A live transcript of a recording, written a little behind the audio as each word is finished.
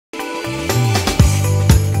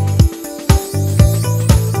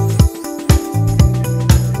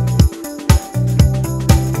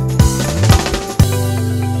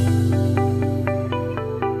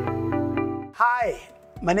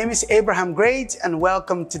My name is Abraham Great and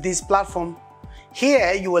welcome to this platform.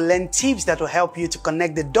 Here you will learn tips that will help you to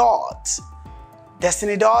connect the dots,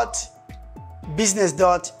 destiny dot, business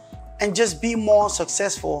dot, and just be more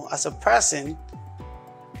successful as a person.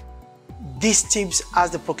 These tips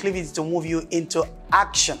has the proclivity to move you into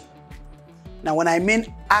action. Now, when I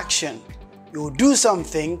mean action, you will do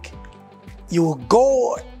something, you will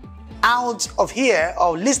go out of here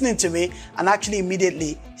or listening to me and actually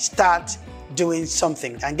immediately start doing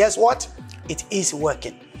something. And guess what? It is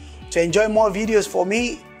working. To enjoy more videos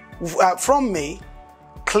from me,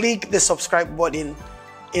 click the subscribe button,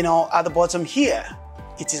 at the bottom here.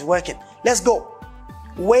 It is working. Let's go.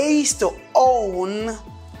 Ways to own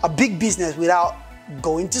a big business without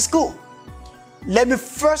going to school. Let me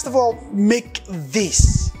first of all make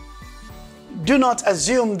this. Do not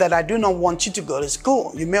assume that I do not want you to go to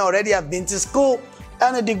school. You may already have been to school,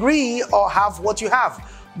 earn a degree, or have what you have.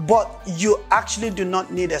 But you actually do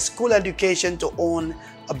not need a school education to own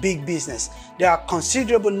a big business. There are a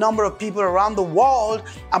considerable number of people around the world,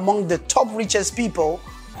 among the top richest people,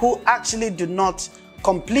 who actually do not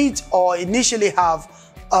complete or initially have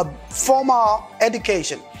a formal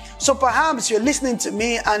education. So perhaps you're listening to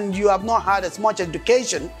me and you have not had as much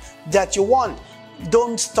education that you want.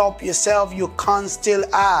 Don't stop yourself. You can still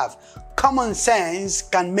have. Common sense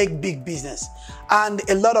can make big business. And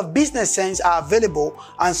a lot of business sense are available,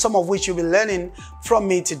 and some of which you'll be learning from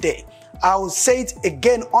me today. I will say it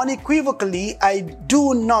again unequivocally, I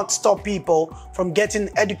do not stop people from getting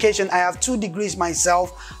education. I have 2 degrees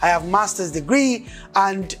myself. I have master's degree,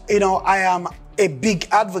 and I am a big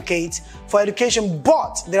advocate for education,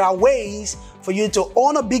 but there are ways for you to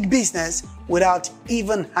own a big business without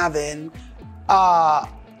even having a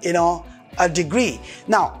degree.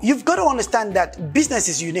 Now, you've got to understand that business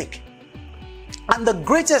is unique. And the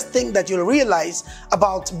greatest thing that you'll realize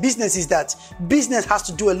about business is that business has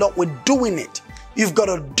to do a lot with doing it. You've got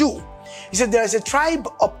to do. You see, there is a tribe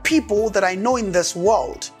of people that I know in this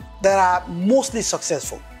world that are mostly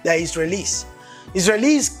successful. They're Israelis.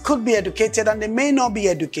 Israelis could be educated and they may not be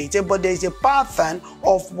educated, but there is a pattern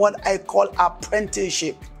of what I call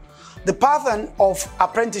apprenticeship. The pattern of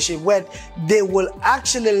apprenticeship where they will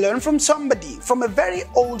actually learn from somebody from a very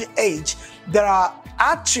old age. There are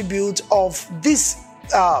attributes of this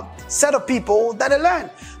set of people that they learn,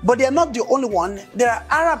 but they are not the only one. There are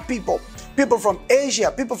Arab people, people from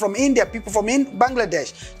Asia, people from India, people from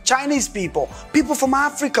Bangladesh, Chinese people, people from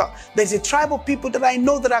Africa. There's a tribe of people that I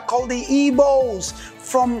know that are called the Igbos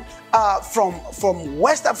from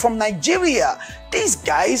Nigeria. These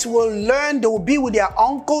guys will learn. They will be with their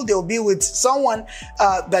uncle. They will be with someone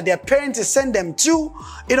that their parents send them to.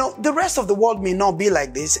 The rest of the world may not be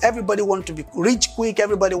like this. Everybody wants to be rich quick.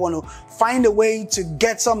 Everybody want to find a way to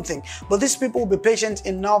get something. But these people will be patient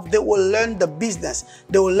enough. They will learn the business.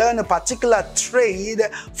 They will learn a particular trade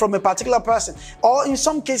from a particular person. Or in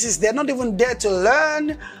some cases, they're not even there to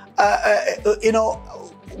learn,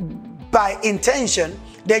 by intention.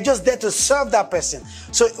 They're just there to serve that person.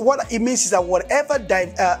 So what it means is that whatever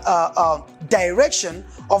direction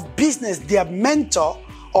of business their mentor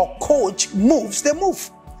or coach moves, they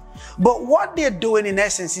move. But what they're doing in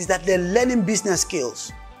essence is that they're learning business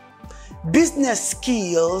skills. Business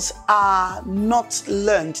skills are not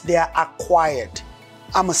learned, they are acquired.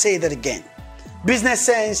 I'm going to say that again. Business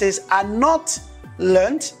senses are not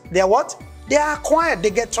learned, they are what? They are acquired. They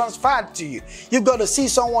get transferred to you. You've got to see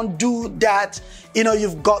someone do that.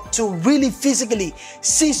 You've got to really physically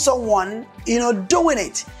see someone, doing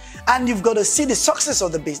it. And you've got to see the success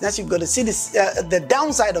of the business. You've got to see the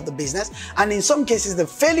downside of the business. And in some cases, the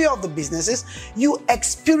failure of the businesses. You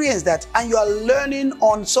experience that and you are learning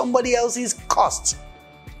on somebody else's cost.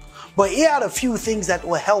 But here are a few things that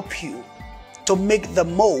will help you to make the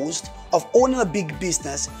most of owning a big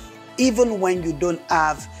business even when you don't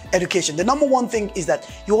have education. The number one thing is that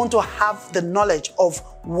you want to have the knowledge of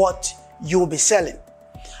what you will be selling.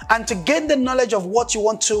 And to get the knowledge of what you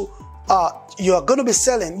want to, you are going to be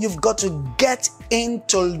selling, you've got to get in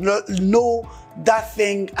to know that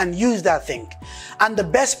thing and use that thing. And the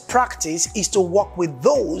best practice is to work with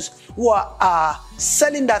those who are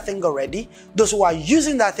selling that thing already, those who are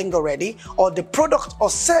using that thing already, or the product or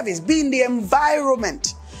service, be in the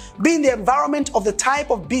environment. Be in the environment of the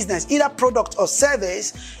type of business, either product or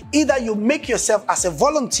service. Either you make yourself as a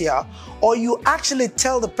volunteer, or you actually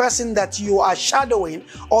tell the person that you are shadowing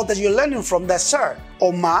or that you're learning from that, sir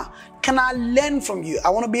or ma, can I learn from you? I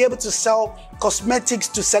want to be able to sell cosmetics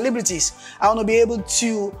to celebrities. I want to be able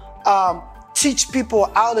to teach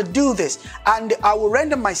people how to do this, and I will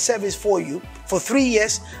render my service for you for 3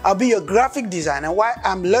 years. I'll be your graphic designer while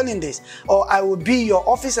I'm learning this. Or I will be your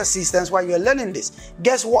office assistant while you're learning this.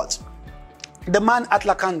 Guess what? The man at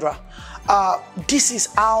Lacandra, this is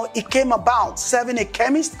how it came about, serving a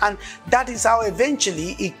chemist, and that is how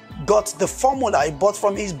eventually he got the formula he bought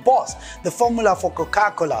from his boss, the formula for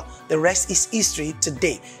Coca-Cola. The rest is history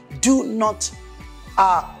today. Do not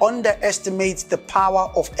underestimate the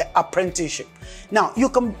power of apprenticeship. Now, you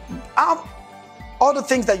can have all the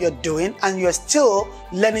things that you're doing and you're still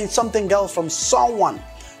learning something else from someone.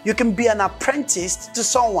 You can be an apprentice to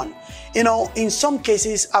someone. You know, in some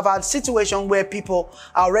cases, I've had situations where people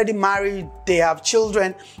are already married, they have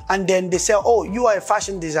children, and then they say, oh, you are a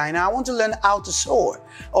fashion designer, I want to learn how to sew,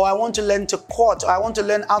 or I want to learn to cut, or I want to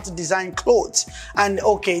learn how to design clothes. And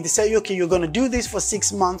okay, they say, okay, you're going to do this for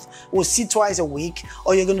 6 months, we'll see twice a week,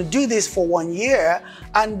 or you're going to do this for 1 year,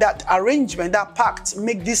 and that arrangement, that pact,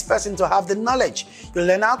 make this person to have the knowledge. You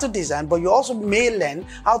learn how to design, but you also may learn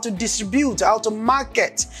how to distribute, how to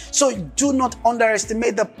market. So do not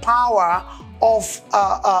underestimate the power of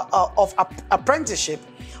apprenticeship.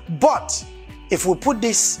 But if we put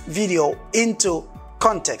this video into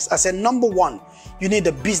context, I said, number one, you need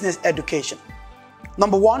a business education.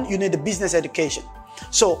 Number one, you need a business education.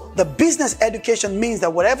 So the business education means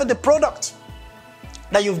that whatever the product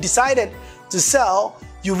that you've decided to sell,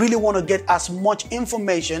 you really want to get as much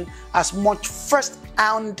information, as much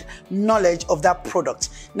first-hand knowledge of that product.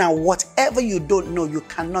 Now, whatever you don't know, you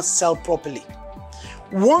cannot sell properly.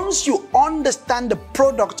 Once you understand the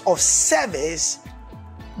product of service,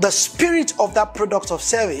 the spirit of that product of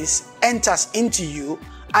service enters into you,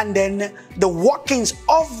 and then the workings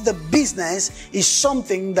of the business is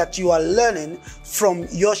something that you are learning from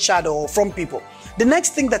your shadow or from people. The next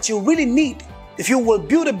thing that you really need, if you will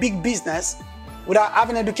build a big business without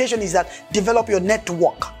having education, is that develop your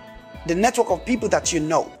network, the network of people that you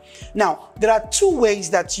know. Now, there are two ways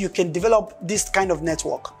that you can develop this kind of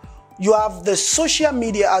network. You have the social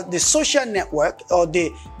media, the social network, or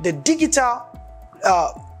the digital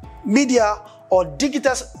media or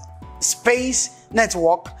digital space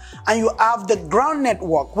network, and you have the ground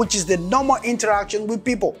network, which is the normal interaction with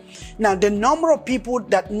people. Now, the number of people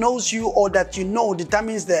that knows you or that you know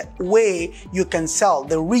determines the way you can sell,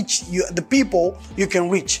 the reach, the people you can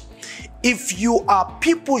reach. If you are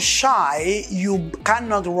people shy, you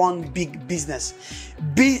cannot run big business.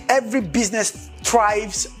 Every business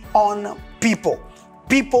thrives on people.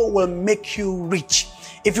 People will make you rich.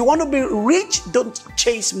 If you want to be rich, don't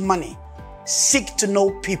chase money. Seek to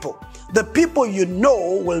know people. The people you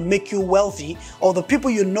know will make you wealthy, or the people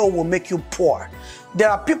you know will make you poor. There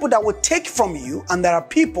are people that will take from you, and there are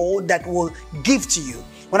people that will give to you.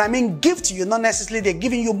 When I mean give to you, not necessarily they're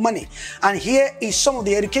giving you money. And here is some of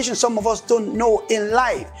the education some of us don't know in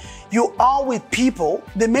life. You are with people,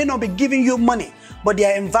 they may not be giving you money, but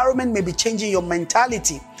their environment may be changing your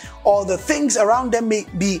mentality, or the things around them may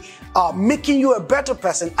be making you a better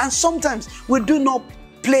person. And sometimes we do not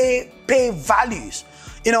pay values.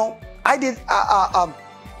 You know, I did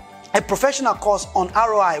a professional course on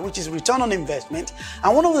ROI, which is return on investment.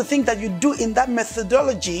 And one of the things that you do in that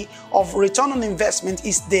methodology of return on investment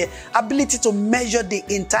is the ability to measure the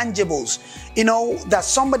intangibles. You know, that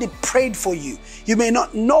somebody prayed for you. You may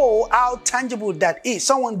not know how tangible that is.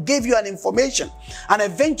 Someone gave you an information, and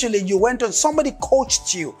eventually you went on, somebody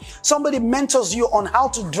coached you, somebody mentors you on how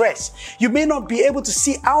to dress. You may not be able to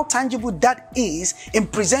see how tangible that is in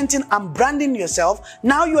presenting and branding yourself.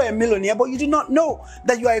 Now you are a millionaire, but you do not know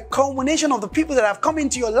that you are a culmination of the people that have come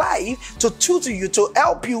into your life to tutor you, to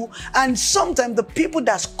help you. And sometimes the people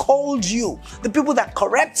that scold you, the people that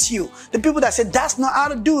correct you, the people that say that's not how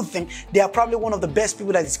to do things, they are probably one of the best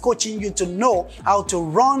people that is coaching you to know how to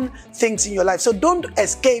run things in your life. So don't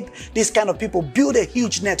escape this kind of people. Build a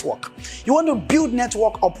huge network. You want to build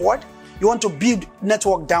network upward. You want to build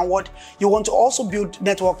network downward. You want to also build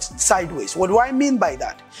networks sideways. What do I mean by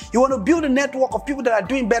that? You want to build a network of people that are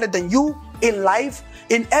doing better than you in life,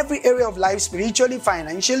 in every area of life, spiritually,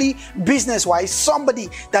 financially, business-wise, somebody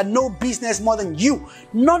that knows business more than you.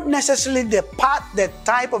 Not necessarily the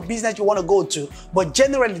type of business you want to go to, but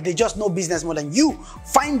generally they just know business more than you.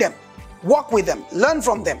 Find them, work with them, learn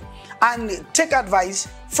from them, and take advice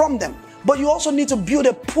from them. But you also need to build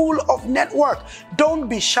a pool of network. Don't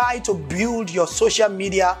be shy to build your social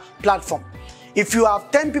media platform. If you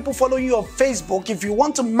have 10 people following you on Facebook, if you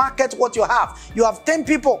want to market what you have 10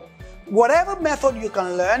 people. Whatever method you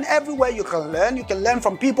can learn, everywhere you can learn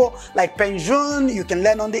from people like Penjun, you can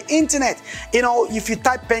learn on the internet. You know, if you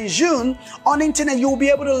type Penjun on internet, you'll be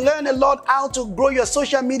able to learn a lot how to grow your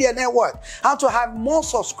social media network, how to have more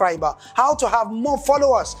subscribers, how to have more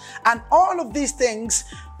followers. And all of these things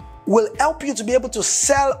will help you to be able to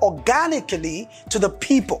sell organically to the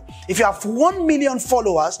people. If you have 1 million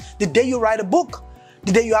followers, the day you write a book,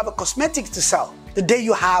 the day you have a cosmetic to sell, the day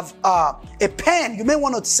you have a pen, you may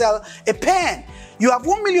want to sell a pen. You have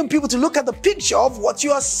 1 million people to look at the picture of what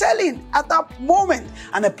you are selling at that moment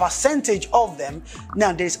and a percentage of them.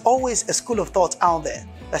 Now, there's always a school of thought out there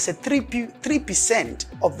that said 3%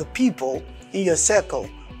 of the people in your circle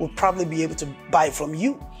will probably be able to buy from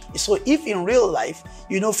you. So if in real life,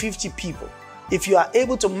 you know 50 people, if you are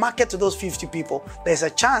able to market to those 50 people, there's a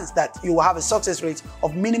chance that you will have a success rate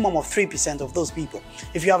of minimum of 3% of those people.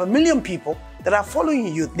 If you have 1 million people that are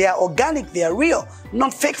following you, they are organic, they are real,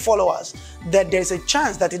 not fake followers, that there's a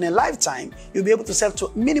chance that in a lifetime, you'll be able to sell to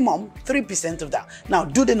minimum 3% of that. Now,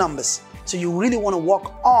 do the numbers. So you really want to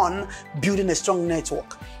work on building a strong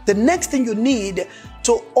network. The next thing you need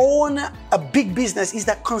to own a big business is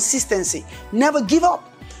that consistency. Never give up.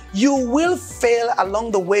 You will fail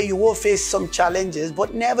along the way. You will face some challenges,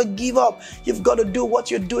 but never give up. You've got to do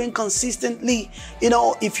what you're doing consistently. You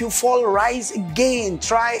know, if you fall, rise again,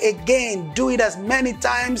 try again, do it as many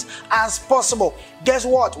times as possible. Guess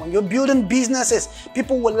what? When you're building businesses,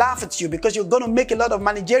 people will laugh at you because you're going to make a lot of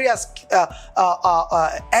managerial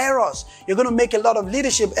errors. You're going to make a lot of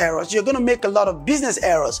leadership errors. You're going to make a lot of business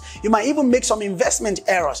errors. You might even make some investment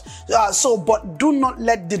errors. But do not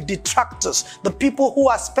let the detractors, the people who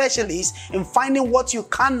are specialists in finding what you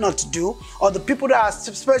cannot do, or the people that are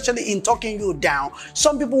specially in talking you down,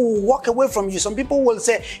 some people will walk away from you. Some people will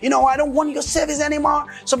say, you know, I don't want your service anymore.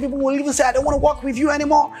 Some people will even say, I don't want to work with you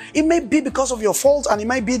anymore. It may be because of your fault, and it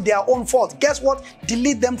might be their own fault. Guess what?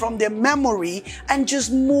 Delete them from their memory and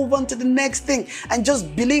just move on to the next thing, and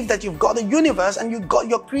just believe that you've got the universe and you've got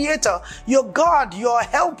your creator, your God, your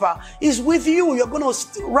helper is with you. You're going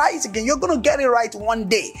to rise again. You're going to get it right one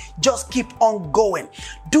day. Just keep on going.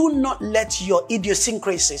 Do not let your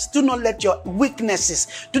idiosyncrasies, do not let your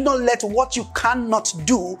weaknesses, do not let what you cannot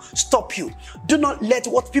do stop you. Do not let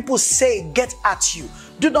what people say get at you.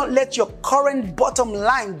 Do not let your current bottom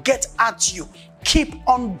line get at you. Keep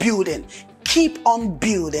on building, keep on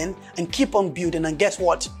building, and keep on building. And guess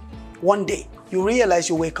what? One day you realize,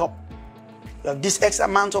 you wake up, you have this X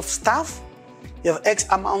amount of staff, you have X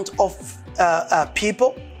amount of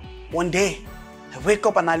people. One day I wake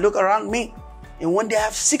up and I look around me, and one day I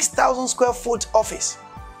have 6,000 square foot office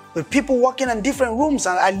with people working in different rooms,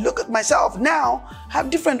 and I look at myself now, I have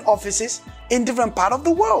different offices in different parts of the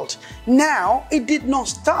world. Now, it did not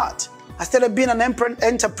start. I started being an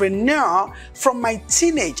entrepreneur from my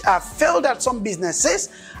teenage. I've failed at some businesses.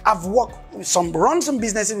 I've run some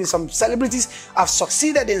businesses with some celebrities. I've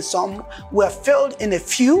succeeded in some. We have failed in a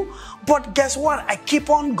few. But guess what? I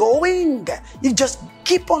keep on going. You just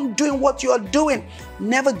keep on doing what you are doing.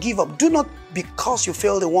 Never give up. Do not, because you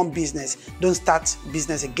failed in one business, don't start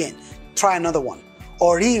business again. Try another one,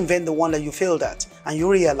 or reinvent the one that you failed at, and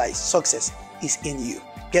you realize success is in you.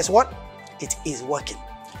 Guess what? It is working.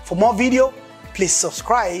 For more video, please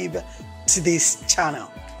subscribe to this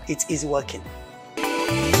channel. It is working.